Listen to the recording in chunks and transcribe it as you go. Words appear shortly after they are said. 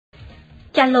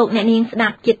ចាលោកអ្នកនាងស្ដា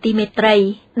ប់ជាទីមេត្រី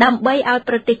ដើម្បីឲ្យ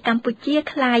ប្រទេសកម្ពុជា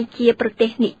ក្លាយជាប្រទេស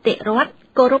នីតិរដ្ឋ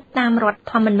គោរពតាមរដ្ឋ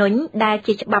ធម្មនុញ្ញដែល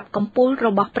ជាច្បាប់កំពូលរ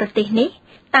បស់ប្រទេសនេះ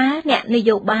តើអ្នកន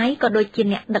យោបាយក៏ដូចជា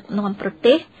អ្នកដឹកនាំប្រ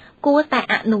ទេសគួរតែ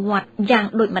អនុវត្តយ៉ាង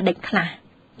ដូចម្តេចខ្លះ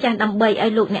ចាដើម្បីឲ្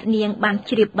យលោកអ្នកនាងបាន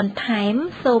ជ្រាបបន្ថែម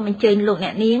សូមអញ្ជើញលោកអ្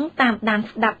នកនាងតាមដាន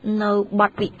ស្ដាប់នៅប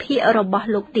ទវិភាគរបស់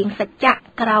លោកទៀងសច្ចៈ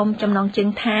ក្រោមចំណងជើង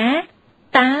ថា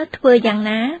តើធ្វើយ៉ាង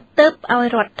ណាទើបឲ្យ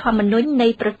រដ្ឋធម្មនុញ្ញនៃ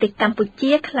ប្រទេសកម្ពុ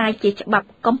ជាក្លាយជាច្បាប់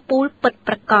កំពូលពិត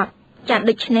ប្រាកដចា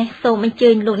ដូច្នេះសូមអញ្ជើ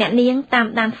ញលោកអ្នកនាងតាម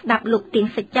ដានស្ដាប់លោកទៀង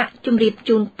សច្ចៈជម្រាប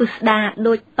ជូនពិស្ដា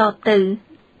ដូចតទៅ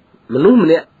មនុស្សម្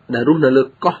នាក់ដែលរស់នៅលើ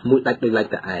កោះមួយដាច់ដោយឡែក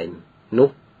តែឯងនោះ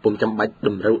ពុំចាំបាច់ត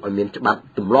ម្រូវឲ្យមានច្បាប់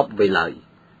ទម្លាប់អ្វីឡើយ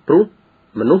ព្រោះ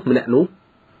មនុស្សម្នាក់នោះ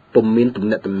ពុំមានទំ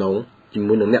នាក់ទំនងជា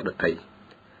មួយនឹងអ្នកដទៃ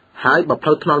ហើយបើផ្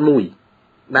លូវថ្នល់មួយ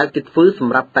ដែលគេធ្វើស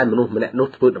ម្រាប់តែមនុស្សម្នាក់នោះ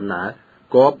ធ្វើដំណើរ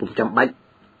ក៏ពុំចាំបាច់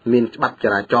មានច្បាប់ច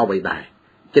រាចរណ៍អ្វីដែរ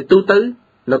ជាទូទៅ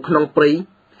នៅក្នុងព្រៃ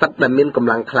សត្វដែលមានកម្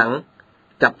លាំងខ្លាំង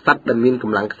ចាប់សត្វដែលមានក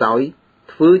ម្លាំងខ្សោយ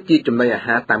ធ្វើជាចំណីអា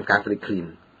ហារតាមការស្រេកឃ្លាន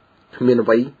គ្មានអ្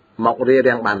វីមករា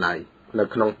រាំងបានឡើយនៅ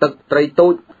ក្នុងទឹកត្រីតូ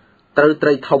ចត្រូវត្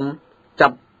រីធំចា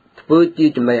ប់ធ្វើជា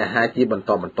ចំណីអាហារជាបន្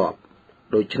តបន្ទាប់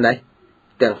ដូច្នេះ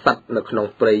ទាំងសត្វនៅក្នុង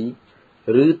ព្រៃ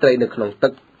ឬត្រីនៅក្នុងទឹ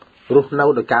ករស់នៅ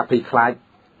ដោយការភ័យខ្លាច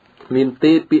គ្មាន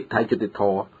ទេពាក្យថាយុត្តិធ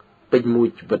ម៌ពេញមួយ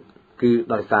ជីវិតគឺ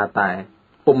ដោយសារតែ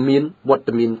ពុំមានវត្ត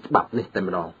មានច្បាប់នេះតែ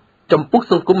ម្ដងចំពោះ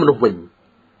សង្គមមនុស្សវិញ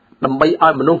ដើម្បីឲ្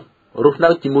យមនុស្សរស់នៅ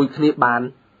ជាមួយគ្នាបាន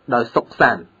ដោយសុខ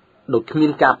សាន្តដោយគ្មា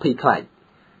នការភ័យខ្លាច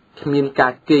គ្មានកា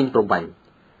រកេងប្រវ័ញ្ច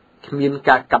គ្មាន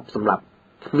ការកាប់សម្លាប់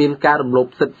គ្មានការរំលោភ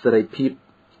សិទ្ធិសេរីភាព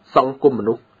សង្គមម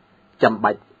នុស្សចាំ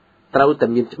បាច់ត្រូវតែ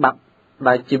មានច្បាប់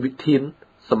ដែលជាវិធាន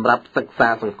សម្រាប់សិក្សា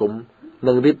សង្គម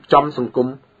និងរៀបចំសង្គម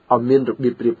ឲ្យមានរបៀ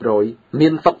បរៀបរយមា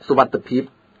នសុខសុវត្ថិភាព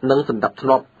និងសណ្ដាប់ធ្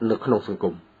នាប់នៅក្នុងសង្គ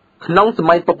មក្នុងស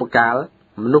ម័យបុព្វកាល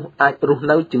មនុស្សអាចរស់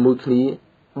នៅជាមួយគ្នា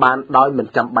បានដោយមិន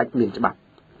ចាំបាច់មានច្បាប់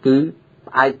គឺ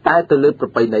ផ្អែកតែទៅលើប្រ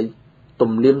ពៃណី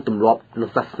ទំនៀមទម្លាប់និង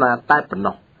សាសនាតែប៉ុណ្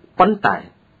ណោះប៉ុន្តែ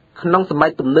ក្នុងសម័យ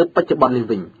ទំនើបបច្ចុប្បន្ននេះ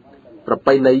វិញប្រ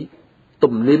ពៃណី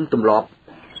ទំនៀមទម្លាប់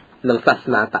និងសាស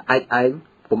នាតែឯង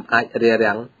ពុំអាចរា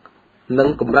រាំងនឹង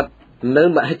កម្រិតនៅ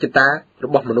មហិច្ឆតារ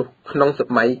បស់មនុស្សក្នុងស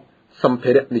ម័យសម្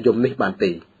ភារៈនិយមនេះបាន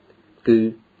ទេគឺ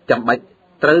ចាំបាច់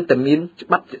ត្រូវតែមានច្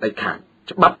បាប់ជាដាច់ខាត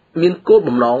ច្បាប់មានគោល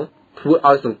បំណងធ្វើ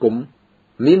ឲ្យសង្គម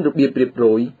មានរបៀបរៀបរ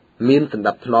យមានសណ្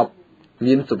ដាប់ធ្នាប់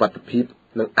មានសុវត្ថិភាព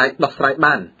និងអាចដោះស្រាយ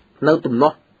បាននៅទំនា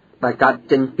ស់ដែលកើត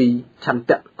ចេញពីឆន្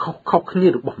ទៈខុសគ្នា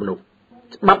របស់មនុស្ស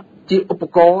ច្បាប់ជាឧប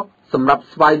ករណ៍សម្រាប់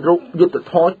ស្វែងរកយុត្តិ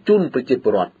ធម៌ជូនប្រជាពល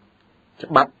រដ្ឋ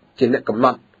ច្បាប់ជាអ្នកកំណ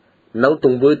ត់នៅទ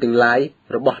ង្វើទាំងឡាយ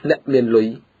របស់អ្នកមានលុយ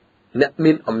អ្នក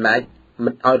មានអំណាចមិ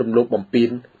នឲ្យរំលោភបំពាន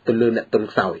ទៅលើអ្នកទន់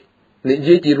ខ្សោយនិ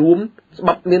យាយជារួមច្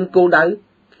បាប់មានគោលដៅ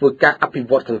ធ្វើការអភិ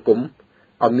វឌ្ឍសង្គម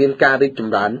ឲ្យមានការរីកច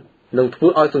ម្រើននិងធ្វើ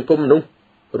ឲ្យសង្គមមនុស្ស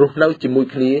រស់នៅជាមួយ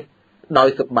គ្នាដោយ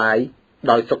សុបាយ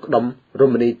ដោយសុខដុមរ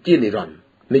មនាជានិរន្តរ៍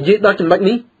និយាយដល់ចំណុច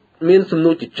នេះមានសំ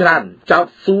ណួរជាច្រើនចោទ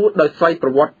សួរដោយស្វ័យប្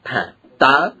រវត្តិថា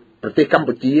តើប្រទេសកម្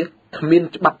ពុជាគ្មាន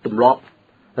ច្បាប់ទម្លាប់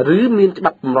ឬមានច្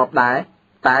បាប់ទម្លាប់ដែរ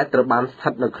តែត្រូវបានស្ថិ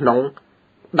តនៅក្នុង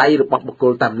ដៃរបស់បុគ្គ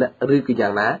លតែម្នាក់ឬក៏យ៉ា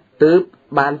ងណាទើប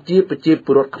បានជាប្រជាព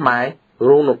លរដ្ឋខ្មែរ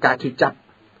រងនឹងការឈឺចាប់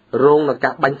រងនឹង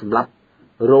ការបាញ់សម្លាប់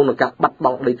រងនឹងការបាត់ប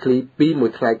ង់ដីធ្លីពីមួ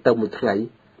យថ្ងៃទៅមួយថ្ងៃ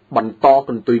បន្ត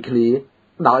កន្ទុយគ្នា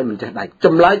ដោយមិនចេះដាច់ច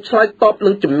ម្លើយឆ្លើយតបនឹ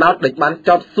ងចំណោទដែលបាន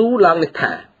ចោទសួរឡើងនេះ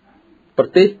ថាប្រ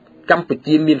ទេសកម្ពុ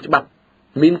ជាមានច្បាប់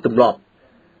មានទម្លាប់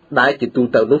ដែលជាទូ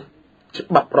ទៅនោះ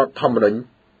ច្បាប់រដ្ឋធម្មនុញ្ញ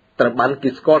ត្រូវបានគេ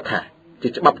ស្គាល់ថាជា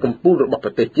ច្បាប់កំពូលរបស់ប្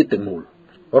រទេសជាតិទាំងមូល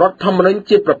រដ្ឋធម្មនុញ្ញ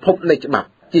ជាប្រភពនៃច្បាប់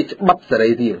ជាច្បាប់សរី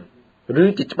រាង្គឬ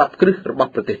ជាច្បាប់គ្រឹះរប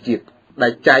ស់ប្រទេសជាតិដែ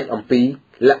លចែងអំពី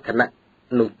លក្ខណៈ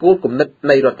និងគោលគំនិត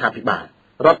នៃរដ្ឋាភិបាល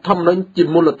រដ្ឋធម្មនុញ្ញជា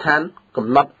មូលដ្ឋានកំ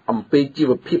ណត់អំពីជី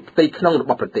វភាពផ្ទៃក្នុងរ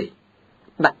បស់ប្រទេស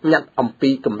ដាក់ញត្តិអំពី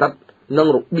កម្រិតនិង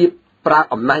របៀបប្រើ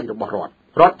អំណាចរបស់រ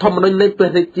ដ្ឋធម្មនុញ្ញនៃព្រះ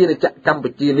រាជាណាចក្រកម្ពុ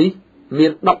ជានេះមា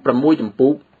ន16ជំពូ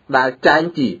កដែលចែង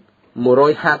ជា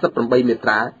158មាត្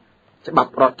រាច្បា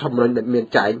ប់រដ្ឋធម្មនុញ្ញដែលមាន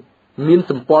ចែងមាន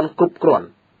សម្ព័ន្ធគ្រប់គ្រាន់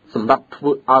សម្រាប់ធ្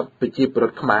វើឲ្យប្រជាពលរ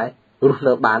ដ្ឋខ្មែររស់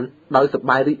នៅបានដោយសប្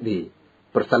បាយរីករាយ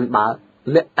ប្រសិនបើ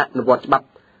អ្នកអនុវត្តច្បាប់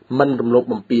មិនរំលោភ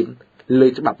បំពានលើ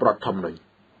ច្បាប់រដ្ឋធម្មនុញ្ញ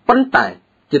ប៉ុន្តែ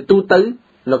ជាទូទៅ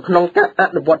នៅក្នុងការអ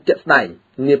នុវត្តជាក់ស្ដែង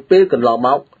នាពេលកន្លងម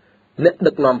កអ្នក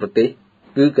ដឹកនាំប្រទេស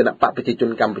គឺគណៈបកប្រជាជន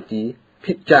កម្ពុជា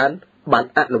ភាគច្រើនបាន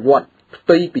អនុវត្តផ្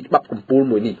ទុយពីច្បាប់កំពូល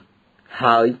មួយនេះ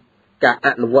ហើយការអ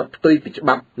នុវត្តផ្ទុយពីច្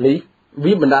បាប់នេះ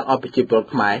វាបណ្ដាលឲ្យប្រជាពលរដ្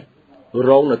ឋខ្មែរ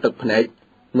រងនៅទឹកភ្នែក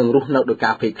និងរស់នៅដោយ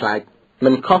ការភ័យខ្លាច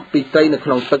មិនខុសពីត្រីនៅក្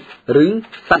នុងទឹកឬ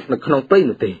សត្វនៅក្នុងព្រៃ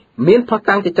នោះទេមានផុស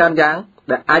តាំងជាច្រើនយ៉ាង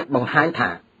ដែលអាចបង្ហាញថា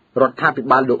រដ្ឋាភិ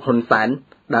បាលលោកហ៊ុនសែន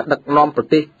ដែលដឹកនាំប្រ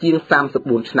ទេសជាង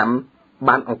34ឆ្នាំ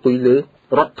បានអង្គុយលើ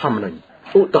រដ្ឋធម្មនុញ្ញ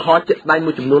ឧទាហរណ៍ជាក់ស្ដែង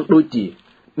មួយចំនួនដូចជា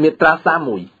មាត្រា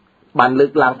31បានលើ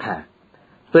កឡើងថា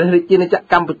ព្រះរាជាណាច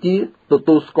ក្រកម្ពុជាទ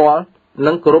ទួលស្គាល់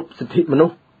និងគោរពសិទ្ធិមនុ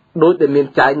ស្សដោយដែលមាន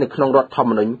ចែងនៅក្នុងរដ្ឋធម្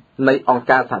មនុញ្ញនៃអង្គ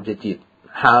ការសហប្រជាជាតិ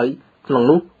ហើយក្នុង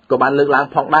នោះក៏បានលើកឡើង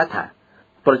ផងដែរថា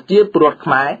ប្រជាពលរដ្ឋ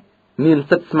ខ្មែរមាន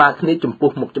សិទ្ធិស្មើគ្នាចំ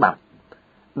ពោះមុខច្បាប់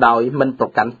ដោយមិនប្រ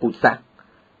កាន់ពូជសាសន៍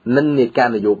និន្នាការ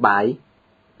នយោបាយ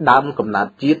ដើមកំណើត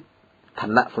ជាតិឋា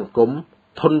នៈសង្គម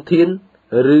ធនធាន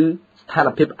ឬស្ថាន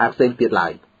ភាពផ្សេងទៀតឡើ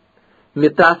យមា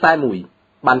ត្រា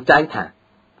41បានចែងថា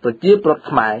ប្រជាពលរដ្ឋ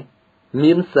ខ្មែរ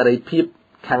មានសេរីភាព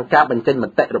ខាងការបញ្ចេញម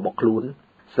តិរបស់ខ្លួន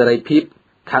សេរីភាព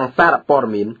ខាងសារព័ត៌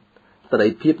មានសេរី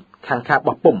ភាពខាងការ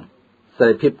បោះពុម្ពសេ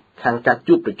រីភាពខាងការ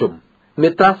ជួបប្រជុំមា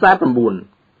ត្រា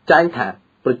49ចែងថា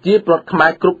ប្រជាពលរដ្ឋខ្មែ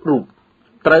រគ្រប់រូប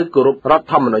ត្រូវគោរពរដ្ឋ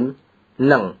ធម្មនុញ្ញ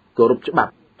និងគោរពច្បា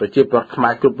ប់ប្រជាពលរដ្ឋខ្មែ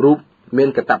រគ្រប់រូបមាន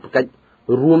កាតព្វកិច្ច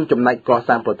រួមចំណែកក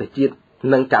សាងប្រទេសជាតិ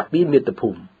និងការពារមាតុភូ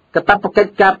មិកាតព្វកិច្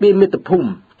ចការពារមាតុភូមិ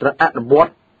ត្រូវអនុវត្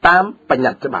តតាមបញ្ញ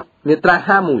ត្តិច្បាប់មាត្រា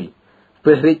51ព្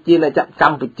រះរាជាណាចក្រក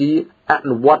ម្ពុជាអ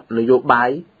នុវត្តនយោបាយ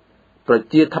ប្រ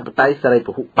ជាធិបតេយ្យសេរីព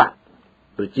ហុបក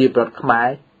ប្រជាពលរដ្ឋខ្មែរ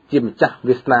ជាម្ចាស់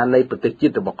វាសនានៃប្រទេសជា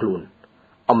តិរបស់ខ្លួន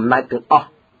អំណាចទាំងអស់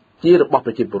ជារបស់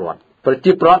ប្រជាពលរដ្ឋ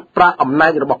ប្រើអំណា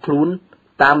ចរបស់ខ្លួន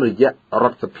តាមរយៈរ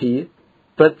ដ្ឋសភា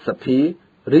ព្រឹទ្ធសភា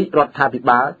រាជរដ្ឋាភិ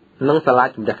បាលនិងសាលា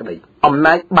ជម្រះក្តីអំ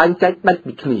ណាចបែងចែកដាច់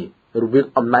ពីគ្នារវាង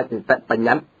អំណាចនីតិបញ្ញ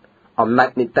ត្តិអំណាច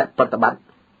នីតិប្រតិបត្តិ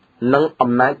និង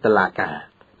អំណាចតុលាការ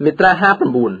មាត្រា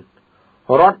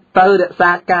59រដ្ឋត្រូវរក្សា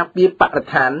ការពារបរិ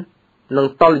ស្ថាននិង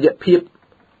តុល្យភាព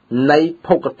នៃ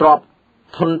ភោគទ្រព្យ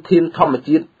ធនធានធម្ម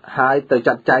ជាតិហើយត្រូវ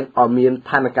ចាត់ចែងឲ្យមាន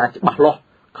ផែនការច្បាស់លាស់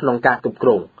ក្នុងការគ្រប់គ្រ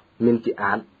ងមានជា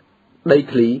អាចដី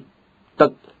ធ្លីទឹ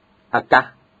កអាកាស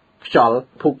ខ្យល់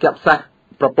ភូមិសាស្ត្រ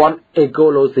ប្រព័ន្ធអេកូ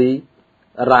ឡូស៊ី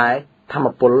រ៉ែធម្ម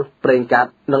ពលប្រេងកាត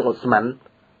និងឧស្ម័ន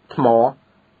ថ្ម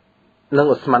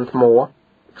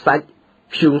ខ្សាច់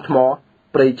ធ្យូងថ្ម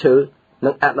ព្រៃឈើនិ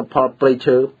ងអនុផលព្រៃ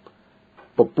ឈើ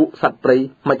ពពួកសត្វព្រៃ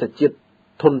មជ្ឈជាតិ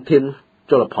ធនធាន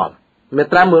ជលផលមា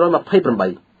ត្រា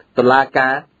128តុលាកា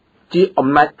រជាអំ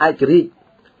ណាចឯករាជ្យ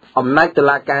អំណាចតុ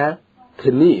លាការ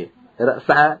ធានារក្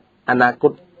សាអនាគ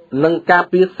តនិងការ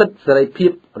ពារសិទ្ធិសេរីភា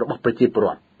ពរបស់ប្រជាពលរ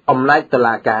ដ្ឋអំណាចតុ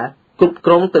លាការគ្រប់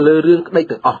គ្រងទៅលើរឿងក្តី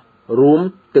ទាំងអស់រួម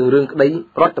ទាំងរឿងក្តី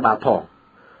រដ្ឋបាលផង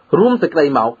រួមសេចក្តី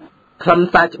មកខ្លឹម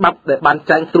សារច្បាប់ដែលបាន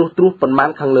ចែងត្រួសប៉ុន្មាន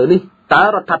ខាងលើនេះតើ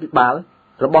រដ្ឋាភិបាល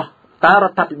របស់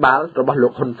លោ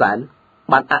កហ៊ុនសែន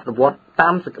បានអនុវត្តតា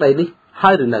មសេចក្តីនេះ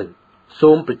ហើយឬនៅ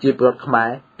សូមប្រជាពលរដ្ឋខ្មែរ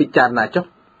ពិចារណាចុះ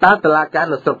តើតុលាការ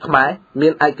នៅស្រុកខ្មែរមា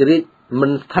នឯករាជ្យមិ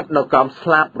នស្ថិតនៅក្រោមស្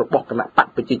លាបរបស់គណៈបក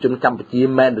ប្រជាជនកម្ពុជា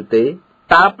មែនឬទេ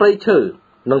តើព្រៃឈើ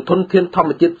និងធនធានធម្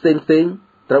មជាតិផ្សេង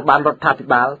ត្រូវបានរដ្ឋាភិ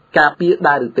បាលការពារ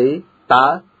ដែរឬទេតើ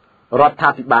រដ្ឋា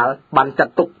ភិបាលបានចា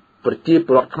ត់ទុកប្រជាព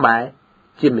លរដ្ឋខ្មែរ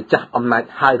ជាម្ចាស់អំណាច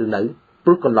ហើយឬនៅព្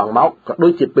រោះកន្លងមកក៏ដូ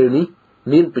ចជាពេលនេះ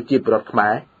មានប្រជាពលរដ្ឋខ្មែ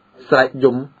រស្រែក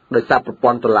យំដោយសារប្រព័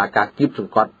ន្ធតុលាការគៀបស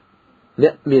ង្កត់អ្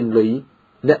នកមានលុយ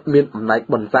អ្នកមានអំណាច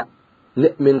បុណ្យស័ក្តិអ្ន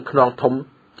កមានខ្នងធំ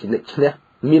ជាអ្នកឈ្នះ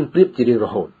មានព្រៀបជារៀងរ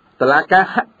ហូតតុលាការ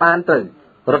ហាក់បានត្រូវ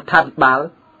រដ្ឋាភិបាល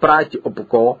ប្រើជាឧប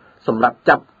ករណ៍សម្រាប់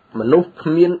ចាប់មនុស្ស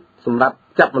គ្មាន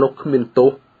ទោ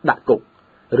សដាក់គុក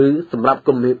ឬសម្រាប់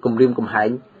គំរាមកំហែង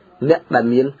អ្នកដែល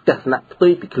មានទស្សនៈផ្ទុ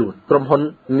យពីខ្លួនក្រុមហ៊ុន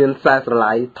មានសារស្រ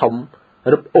ឡាយធំ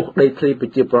រឹបអូសដីធ្លីប្រ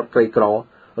ជាពលរដ្ឋក្រីក្រ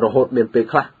រហូតមានពេល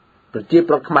ខ្លះប្រជាព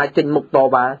លរដ្ឋខ្មែរចេញមុខត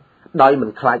វ៉ាដោយមិន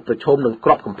ខ្លាចប្រឈមនឹងគ្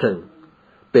រាប់កំភ្លើង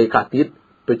ពេលខ្លះទៀត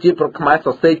ប្រជាពលរដ្ឋខ្មែរស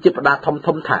រសេរជាបដា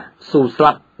ធំថាស៊ូស្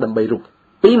លាប់ដើម្បីរុះ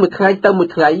ពីមួយថ្ងៃទៅមួយ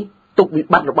ថ្ងៃទុកវិ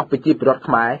បត្តិរបស់ប្រជាពលរដ្ឋ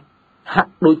ខ្មែរហា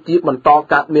ក់ដូចជាបន្ត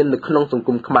កើតមាននៅក្នុងសង្គ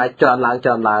មខ្មែរច្រើនឡើ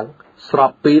ងស្រ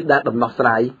បពេលដែលដំណោះស្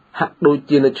រាយហាក់ដូច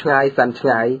ជានៅឆ្ងាយសានឆ្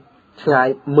ងាយ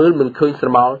មើលមិនឃើញស្រ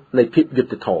មោលនៃភាពយុត្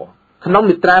តិធម៌ក្នុង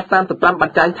មាត្រា35បា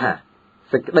នចែងថា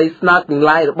សេចក្តីស្នើទាំង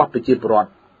ឡាយរបស់ប្រជាពលរដ្ឋ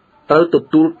ត្រូវទ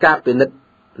ទួលការពិនិត្យ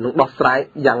និងដោះស្រាយ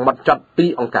យ៉ាងម៉ត់ចត់ពី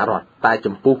អង្គការរដ្ឋតែ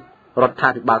ចំពោះរដ្ឋា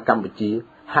ភិបាលកម្ពុជា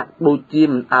ហាក់ដូចជា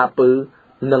មិនអើពើ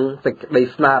នឹងសេចក្តី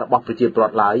ស្នើរបស់ប្រជាពលរ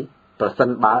ដ្ឋឡើយប្រសិន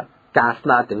បើការស្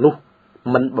នើទាំងនោះ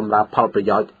មិនបម្រើផលប្រ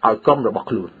យោជន៍ឲ្យក្រុមរបស់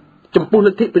ខ្លួនចំពោះល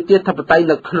ទ្ធិប្រជាធិបតេយ្យ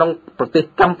នៅក្នុងប្រទេស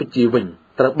កម្ពុជាវិញ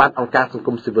ត្រូវបានអង្គការសង្គ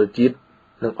មស៊ីវិលជាតិ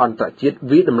និងអន្តរជាតិ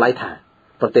វិយតម្លៃថា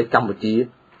ប្រទេសកម្ពុជា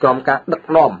ក្រោមការដឹក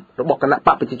នាំរបស់គណៈប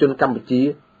កប្រជាជនកម្ពុជា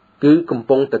គឺកំ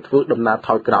ពុងតែធ្វើដំណើរថ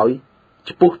យក្រោយ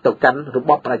ឆ្ពោះទៅកាន់រ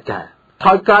បបផ្ដាច់ការថ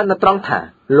យក្រោយនៅត្រង់ថា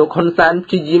លោកហ៊ុនសែន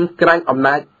ព្យាយាមក្រាញអំ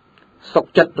ណាចសុក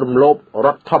ចិត្តរំលោភរ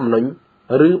ដ្ឋធម្មនុញ្ញ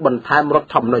ឬបន្ថែមរដ្ឋ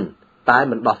ធម្មនុញ្ញតែ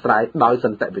មិនដោះស្រាយដោយស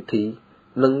ន្តិវិធី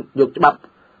និងយកច្បាប់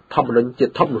ធម្មនុញ្ញជា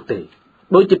ធំនោះទេ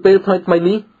ដូចជាពេលថ្មី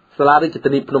នេះសាលារាជ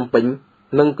ធានីភ្នំពេញ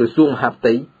និងក្រសួងមហាផ្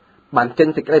ទៃបានចេញ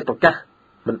សេចក្តីប្រកាស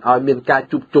មិនឲ្យមានការ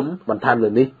ជួបជុំបន្ថែមលើ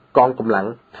នេះកងកម្លាំង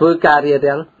ធ្វើការរា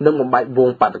រាំងនិងបំបែកវង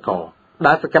បាតកោ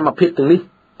ដែលសកម្មភាពទាំងនេះ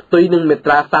ផ្ទុយនឹងមា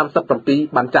ត្រា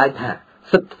37បានចែងថា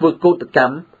សិទ្ធិធ្វើកោតក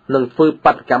ម្មនិងធ្វើ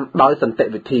បាតកម្មដោយសន្តិ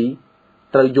វិធី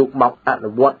ត្រូវយកមកអ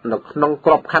នុវត្តនៅក្នុង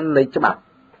ក្របខ័ណ្ឌនៃច្បាប់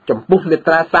ចំពោះមា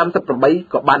ត្រា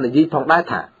38ក៏បាននិយាយផងដែរ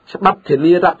ថាច្បាប់ធា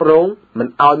នារ៉ាប់រងមិន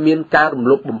ឲ្យមានការរំ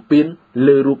លោភបំពាន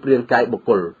លើរូបរាងកាយបុគ្គ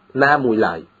លណាមួយ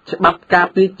ឡើយច្បាប់ការ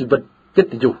ពារជីវិតកិត្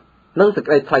តិយសនិងសេច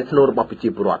ក្តីថ្លៃថ្នូររបស់ប្រជា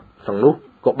ពលរដ្ឋក្នុងនោះ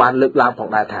ក៏បានលើកឡើងផង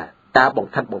ដែរថាការប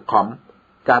ង្ខិតបង្ខំ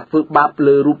ការធ្វើបាប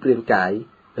លើរូបរាងកាយ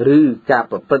ឬការ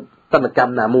ប្រព្រឹត្តទណ្ឌក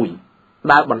ម្មណាមួយ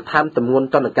ដែលបន្ថែមទម្ងន់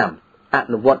ទណ្ឌកម្មអ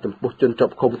នុវត្តចំពោះជនជា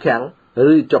ប់ឃុំឃាំង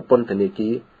ឬជាប់ពន្ធនាគា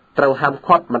រត្រូវហាម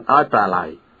ឃាត់មិនឲ្យប្រើឡើយ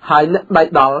ហើយអ្នកដៃ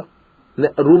ដល់អ្ន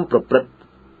ករួមប្រព្រឹត្ត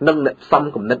និងអ្នកផ្សំ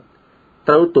គំនិត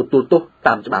ត្រូវទទួលទោស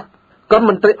តាមច្បាប់ក៏ម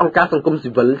ន្ត្រីអង្គការសង្គមស៊ី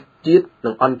វិលជាតិ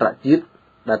និងអន្តរជាតិ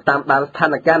ដែលតាមដានស្ថា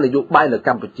នភាពនយោបាយនៅក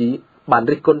ម្ពុជាបាន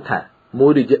រិះគន់ថាមួ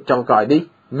យរយៈចុងក្រោយនេះ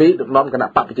មេដឹកនាំគណៈ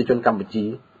បកប្រជាជនកម្ពុជា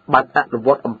បានអនុវ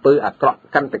ត្តអំពើអាក្រក់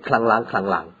កាន់តែខ្លាំងឡើ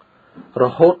ងរ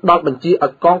ហូតដល់បញ្ជាឲ្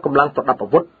យកងកម្លាំងប្រដាប់អា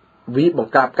វុធវាប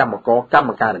ង្ក្រាបកម្មករកម្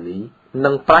មការិនីនិ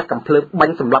ងប្រើកាំភ្លើងបា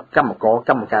ញ់សម្លាប់កម្មករ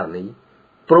កម្មការិនី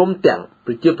ព្រមទាំង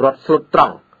ប្រជាពលរដ្ឋស្លុតត្រ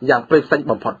ង់យ៉ាងព្រៃផ្សៃ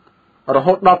បំផុតរ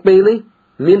ហូតដល់ពេលនេះ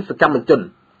មានសកម្មជន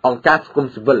អង្គការសង្គម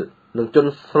ស៊ីវិលនិងជន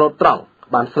ស្លុតត្រង់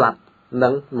បានស្លាប់និ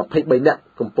ង23នាក់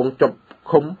កំពុងជាប់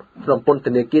ឃុំក្នុងពន្ធ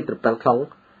នាគារត្រពាំង ខ្លង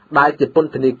ដែលជាព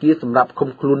ន្ធនាគារសម្រាប់ឃុំ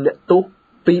ខ្លួនអ្នកទោស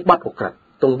ពីបទឧក្រិដ្ឋ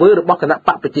ទង្វើរបស់គណៈប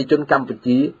កប្រជាជនកម្ពុ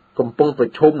ជាកំពុងប្រ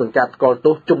ឈមនឹងការស្គាល់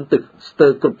ទោសជុំទឹកស្ទើ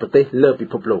រគ្រប់ប្រទេសលើពិ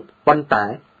ភពលោកប៉ុន្តែ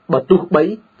បើទោះបី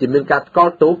ជាមានការស្គា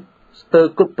ល់ទោសស្ទើរ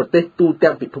គ្រប់ប្រទេសទូ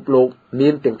ទាំងពិភពលោកមា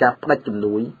នទាំងការផ្ដាច់ជំ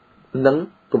នួយនិង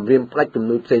គម្រាមផ្ដាច់ជំ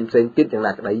នួយផ្សេងទៀតយ៉ាង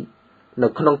ណាក្តីនៅ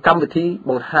ក្នុងកម្មវិធី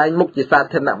បង្ហាញមុខជាសា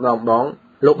ធារណៈម្ដង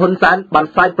លោកហ៊ុនសែនបាន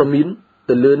ផ្សាយព្រមាន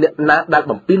ទៅលើអ្នកណាដែល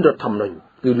បំពេញរដ្ឋធម្មនុញ្ញ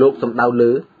គឺលោកសំដៅ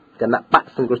លើគណៈបក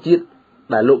សង្គ្រោះជាតិ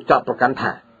ដែលលោកចោទប្រកាន់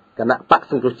ថាគណៈបក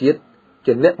សង្គ្រោះជាតិ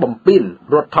ជាអ្នកបំពេញ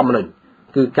រដ្ឋធម្មនុញ្ញ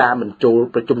គឺការមិនចូល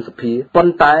ប្រជុំសភាប៉ុ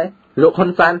ន្តែលោកហ៊ុ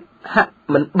នសែនហាក់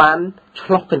មិនបានឆ្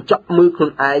លោះកញ្ចក់មើលខ្លួ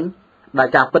នឯងដែល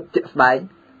ការពិតជាក់ស្ដែង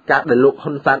ការដែលលោក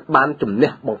ហ៊ុនសែនបានជំ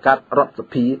នះបង្កើតរដ្ឋស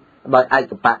ភាដោយឯ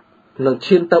កបកនិង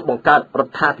ឈានទៅបង្កើតរ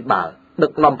ដ្ឋាភិបាលដឹ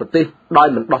កនាំប្រទេសដោយ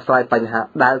មិនដោះស្រាយបញ្ហា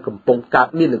ដែលកំពុងកើត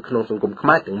មាននៅក្នុងសង្គមខ្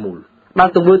មែរទាំងមូលបាន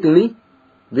ទង្វើទាំងនេះ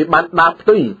វាបានដើរផ្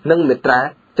ទុយនឹងមាត្រា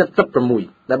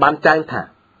76ដែលបានចែងថា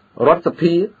រដ្ឋស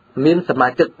ភាមានសមា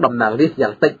ជិកតំណាងរាស្ត្រយ៉ា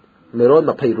ងតិច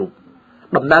120រូប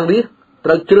តំណាងរាស្ត្រត្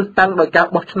រូវជ្រើសតាំងដោយការ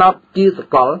បោះឆ្នោតជាស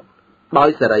កលដោយ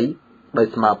សេរីដោយ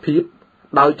ស្មារតី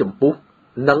ដោយចម្ពោះ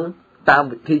និងតាម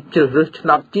វិធីជ្រើសរើសឆ្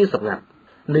នោតជាសម្ងាត់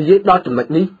និយាយដល់ចំណុច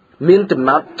នេះមានចំ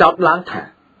ណោទចោទឡើងថា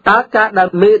តើការដែល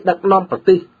មេដឹកនាំប្រ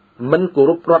ទេសមិនគោ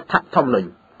រពរដ្ឋធម្មនុញ្ញ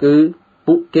គឺ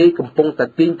ពួកគេកំពុងតែ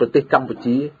ទាញប្រទេសកម្ពុ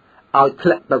ជាឲ្យធ្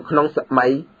លាក់ទៅក្នុងសម័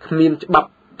យគ្មានច្បាប់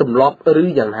ទម្លាប់ឬ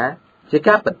យ៉ាងណាជា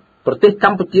ការពិតប្រទេសក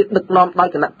ម្ពុជាដឹកនាំដោយ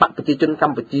គណៈបកប្រជាជនក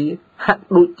ម្ពុជាហាក់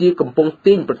ដូចជាកំពុង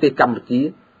ទាញប្រទេសកម្ពុជា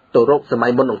ទៅរកសម័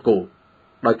យមុនអង្គរ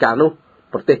ដោយការនោះ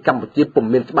ប្រទេសកម្ពុជាពុំ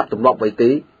មានច្បាប់ទម្លាប់អ្វីទេ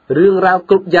រឿងរ៉ាវ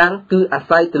គ្រប់យ៉ាងគឺអា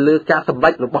ស្រ័យទៅលើការសម្រេ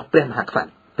ចរបស់ព្រះមហាក្សត្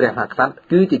រ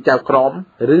គឺជាចៅក្រម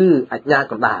ឬអាជ្ញា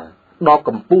កណ្ដាលដ៏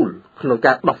កំពូលក្នុង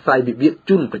ការដោះស្រាយវិវាទ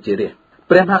ជូនប្រជារាស្ត្រ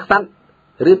ព្រះមហាក្សត្រ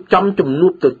រៀបចំជំនួ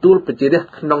បទទួលប្រជារាស្ត្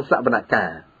រក្នុងសវនកម្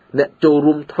មអ្នកចូល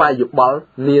រួមថ្វាយយោបល់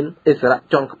មានអិសរៈ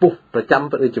ជាន់ខ្ពស់ប្រចាំ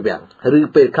ព្រះរាជវាំងឬ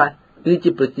ពេលខ្លះគឺជា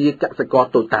ប្រជាកសិករ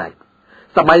តូចតាច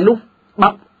សម័យនោះបា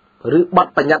ត់ឬបទ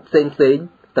បញ្ញត្តិផ្សេង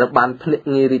ត្រូវបានភ្នាក់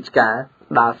ងាររាជការ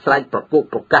ដើរស្រែកប្រកួត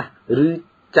ប្រកាសឬ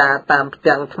ចារតាមផ្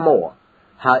ទាំងថ្ម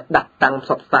ហើយដាក់តាំងផ្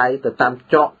សព្វផ្សាយទៅតាម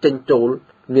ច្រកចេញចូល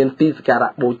មានទីសក្កា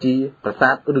រៈបូជាប្រាសា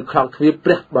ទឬខ្លងទ្វារព្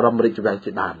រះបរមរាជវាំង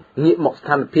ជាដើមងាកមកស្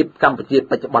ថានភាពកម្ពុជា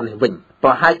បច្ចុប្បន្ននេះវិញប្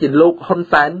រហែលជាលោកហ៊ុន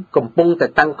សែនកំពុងតែ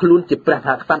តាំងខ្លួនជាព្រះម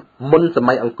ហាក្សត្រមុនស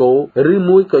ម័យអង្គរឬ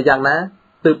មួយក៏យ៉ាងណា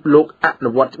ទើបលោកអ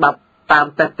នុវត្តច្បាប់តាម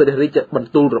តែព្រះរាជបន្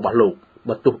ទូលរបស់លោក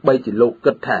បើទោះបីជាលោក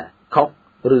គិតថាខុស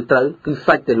ឬត្រូវគឺ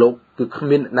សាច់តែលោកគឺគ្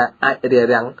មានអ្នកណាអាចរា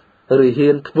រាំងឬហ៊ា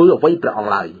នធ្វើអ្វីព្រះអង្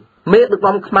គឡើយមេដឹក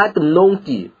នាំខ្មែរទំនង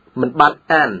ជាមិនបាន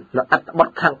អាននៅអត្ថបទ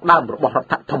ខាងដើមរបស់រដ្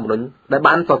ឋធម្មនុញ្ញដែល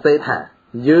បានសរសេរថា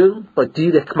យើងប្រជា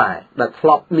រាស្ត្រខ្មែរដែលធ្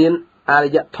លាប់មានអរិ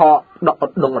យធម៌ដក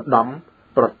ដងឧត្តម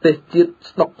ប្រទេសជាតិ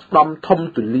ស្ដុកស្ដំធំ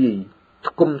ទូលាយ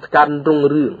ស្គមស្កានរុង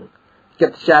រឿងកិ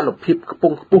ត្យានុភាពខ្ព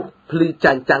ង់ខ្ពស់ភ្លឺ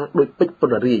ចាញ់ចាំងដោយពេជ្រព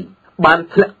ន្លាយបាន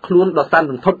ធ្លាក់ខ្លួនដល់សន្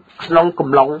តិធុតក្នុងកំ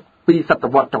ឡុងពីសត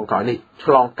វត្សចុងក្រោយនេះ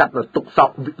ឆ្លងកាត់នៅទុក្ខសោក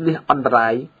វិនាសអន្តរា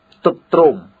យស្ទុតទ្រោ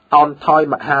មអោនថយ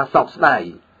មហាសោកស្ដាយ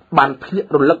បានភ្ញាក់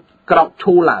រលឹកក្រោក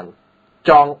ឈូឡើង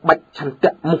ចងបាច់ឆន្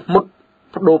ទៈមុខមុត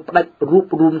បដូរផ្ដាច់រួប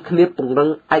រวมគ្នាពង្រឹង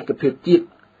ឯកភាពជាតិ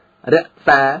រក្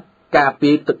សាការពា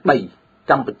រទឹកដី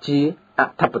កម្ពុជាអ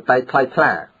ធិបតេយ្យថ្លៃថ្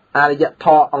លាអរិយធ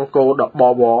ម៌អង្គរដ៏ប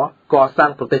វរកសា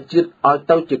ងប្រទេសជាតិឲ្យ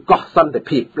ទៅជាកោះសន្តិ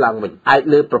ភាពឡើងវិញឯក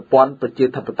លើប្រព័ន្ធប្រជា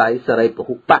ធិបតេយ្យសេរីព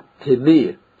ហុបកធានា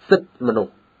សិទ្ធិមនុស្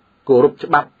សគោរព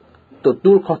ច្បាប់ទ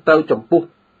ទួលខុសត្រូវចំពោះ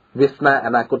វាសនាអ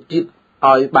នាគតជាតិ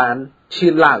ឲ្យបានឈា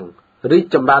នឡើងរីក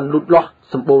ចម្រើនលូតលាស់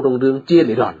សម្បូររុងរឿងជា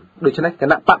និរន្តរ៍ដូច្នេះគ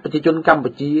ណៈបកប្រជាជនកម្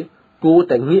ពុជាគួរ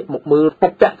តែងាកមកមើលពុ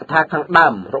ព្វកថាខាងដើ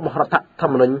មរបស់រដ្ឋធ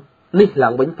ម្មនុញ្ញនេះឡើ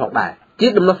ងវិញផងដែរជា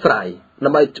ដំណោះស្រាយដើ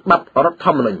ម្បីច្បាប់រដ្ឋធ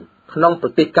ម្មនុញ្ញក្នុងប្រ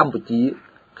ទេសកម្ពុជា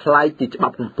คล้ายជាច្បា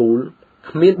ប់កំពូល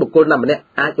គ្មានបុគ្គលណាម្នាក់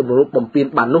អាចជំរុញបំពេញ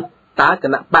បាននោះតើគ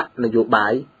ណៈបកនយោបា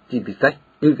យជាពិសេស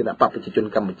គឺគណៈបកប្រជាជន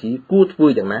កម្ពុជាគួរធ្វើ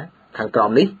យ៉ាងណាខាងក្រោម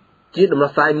នេះជាដំណោះ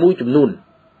ស្រាយមួយចំនួន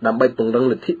ដើម្បីពង្រឹង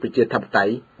លទ្ធិប្រជាធិបតេយ្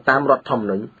យតាមរដ្ឋធម្ម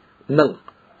នុញ្ញនិង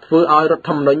ធ្វើឲ្យរដ្ឋ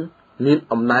ធម្មនុញ្ញមាន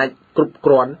អំណាចគ្រប់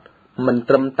គ្រាន់មិន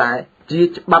ត្រឹមតែជា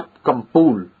ច្បាប់កំពូ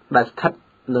លដែលស្ថិត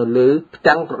នៅលើផ្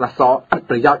ទាំងក្រដាសសឥត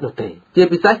ប្រយោជន៍នោះទេជា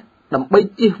ពិសេសដើម្បី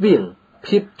ជៀសវាង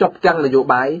ភាពចុះចាំងនយោ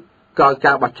បាយក្រោយ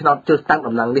ការបោះឆ្នោតជ្រើសតាំង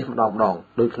តំណាងនេះម្ដងដោ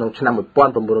យក្នុងឆ្នាំ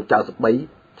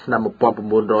1993ឆ្នាំ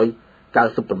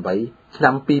1998ឆ្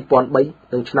នាំ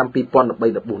2003និងឆ្នាំ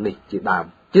2013នេះជាដើម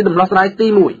ជាដំណោះស្រាយទី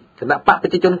1គណៈបកប្រ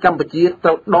ជាជនកម្ពុជាត្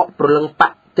រូវដកព្រលឹងប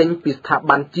កចេញពីស្ថា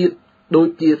ប័នជាតិដូច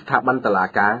ជាស្ថាប័នតុលា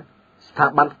ការស្ថា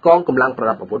ប័នកងកម្លាំងប្រ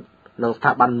ដាប់អាវុធនិងស្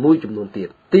ថាប័នមួយចំនួនទៀត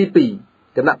ទី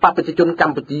2គណៈបកប្រជាជនក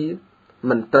ម្ពុជា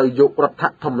មិនត្រូវយករដ្ឋ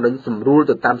ធម្មនុញ្ញសម្រួល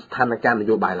ទៅតាមស្ថានភាពន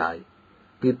យោបាយឡើយ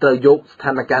គឺត្រូវយកស្ថា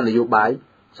នភាពនយោបាយ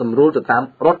សម្រួលទៅតាម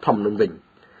រដ្ឋធម្មនុញ្ញវិញ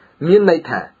មានន័យ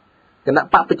ថាគណៈ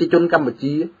បកប្រជាជនកម្ពុ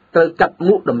ជាត្រូវកាត់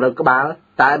មុខតម្រូវក្បាល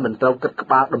តែមិនត្រូវកាត់ក្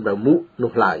បាលតម្រូវមុខ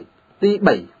នោះឡើយទី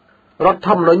3រដ្ឋធ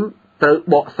ម្មនុញ្ញត្រូវ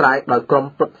បកស្រាយដោយក្រុម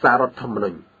ប្រឹក្សារដ្ឋធម្មនុ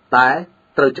ញ្ញតែ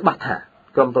ត្រូវច្បាស់ថា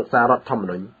ក្រុមប្រឹក្សារដ្ឋធម្ម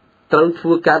នុញ្ញត្រូវធ្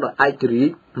វើការដោយឯករាជ្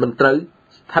យមិនត្រូវ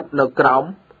ស្ថិតនៅក្រោម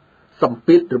សម្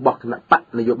ពាធរបស់គណៈបក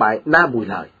នយោបាយណាមួយ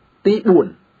ឡើយទី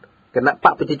4គណៈប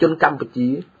កប្រជាជនកម្ពុជា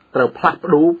ត្រូវផ្លាស់ប្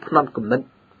ដូរផ្នត់គំនិត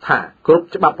ថាគ្រប់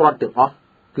ច្បាប់រដ្ឋទាំងអស់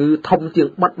គឺធំជាង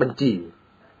បទបញ្ជា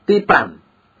ទី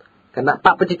5គណៈប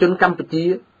កប្រជាជនកម្ពុជា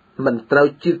មិនត្រូវ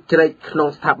ជ្រៀតជ្រែកក្នុង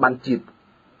ស្ថាប័នជាតិ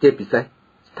ជាពិសេស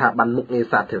ស្ថាប័នមុខងារ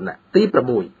សាធារណៈទី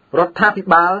6រដ្ឋាភិ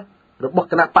បាលរបស់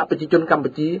គណៈបកប្រជាជនកម្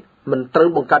ពុជាមិនត្រូវ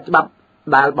បង្កើតច្បាប់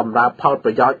ដែលបម្រើផលប្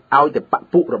រយោជន៍ឲ្យតែបក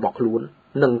ពួករបស់ខ្លួន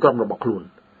និងក្រុមរបស់ខ្លួន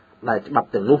ដែលច្បាប់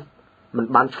ទាំងនោះមិន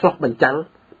បានឆ្លុះបញ្ចាំង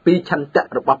ពីឆន្ទៈ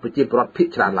របស់ប្រជាពលរដ្ឋភាគ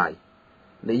ច្រើនឡើយ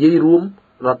និយាយរួម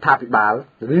រដ្ឋាភិបាល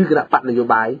ឬគណៈបកនយោ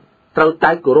បាយត្រូវ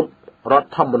តែគោរពរដ្ឋ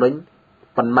ធម្មនុញ្ញ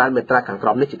ប៉ុន្មានមាត្រាខាងក្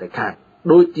រោមនេះជាដាច់ខាត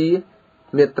ដូចជា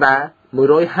មាត្រា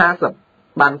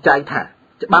150បានចែងថា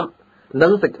ច្បាប់និ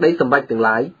ងសេចក្តីសម្រេចទាំង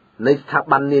ឡាយនៃស្ថា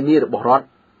ប័ននានារបស់រដ្ឋ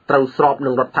ត្រូវស្របនឹ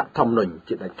ងរដ្ឋធម្មនុញ្ញ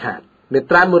ជាដាច់ខាតមា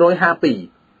ត្រា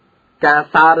152ការ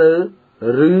សាររើ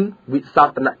ឬវិសោ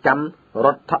ធនកម្មរ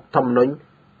ដ្ឋធម្មនុញ្ញ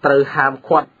ត្រូវហាម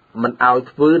ឃាត់មិនឲ្យ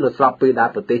ធ្វើនៅស្របពេលដែល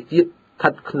ប្រទេសជាតិស្ថិ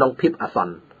តក្នុងភាពអាស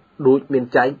ន្នដូចមាន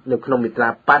ចែងនៅក្នុងមាត្រា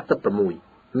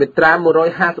86មាត្រា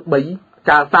153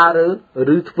ការសាររើ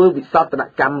ឬធ្វើវិសោធន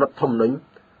កម្មរដ្ឋធម្មនុញ្ញ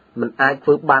មិនអាចធ្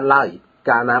វើបានឡើយ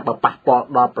កាលណាបើប៉ះពាល់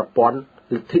ដល់ប្រព័ន្ធ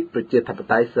លទ្ធិប្រជាធិប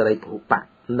តេយ្យសេរីពហុបក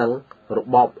និងរ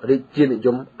បបរាជានិយ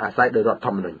មអាស្រ័យដោយរដ្ឋធ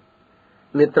ម្មនុញ្ញ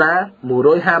មាត្រា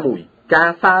151ការ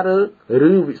សាររើ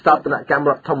ឬវិសោធនកម្ម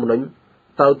រដ្ឋធម្មនុញ្ញ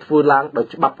ត្រូវធ្វើឡើងដោយ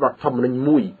ច្បាប់រដ្ឋធម្មនុញ្ញ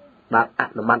មួយដែលអ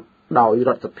នុម័តដោយរ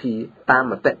ដ្ឋសភាតាម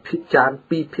មតិភាគច្រើន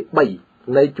2ភាគ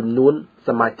3នៃចំនួនស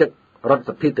មាជិករដ្ឋ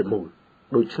សភាទាំងមូល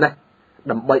ដូច្នេះ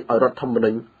ដើម្បីឲ្យរដ្ឋធម្មនុ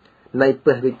ញ្ញនៃព្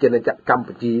រះរាជាណាចក្រកម្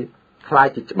ពុជាក្លាយ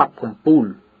ជាច្បាប់កំពូល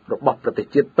របស់ប្រទេស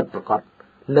ជាតិពិតប្រាកដ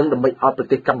និងដើម្បីឲ្យប្រ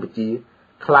ទេសកម្ពុជា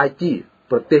ក្លាយជា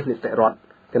ប្រទេសនីតិរដ្ឋ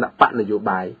គណៈបកនយោ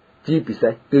បាយជាពិសេ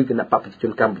សគឺគណៈបកប្រជាជ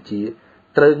នកម្ពុជា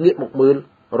ត្រូវងាកមកមើល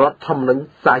រដ្ឋធម្មនុញ្ញ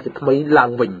សាជាថ្មីឡើង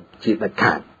វិញជាដាច់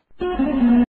ខាត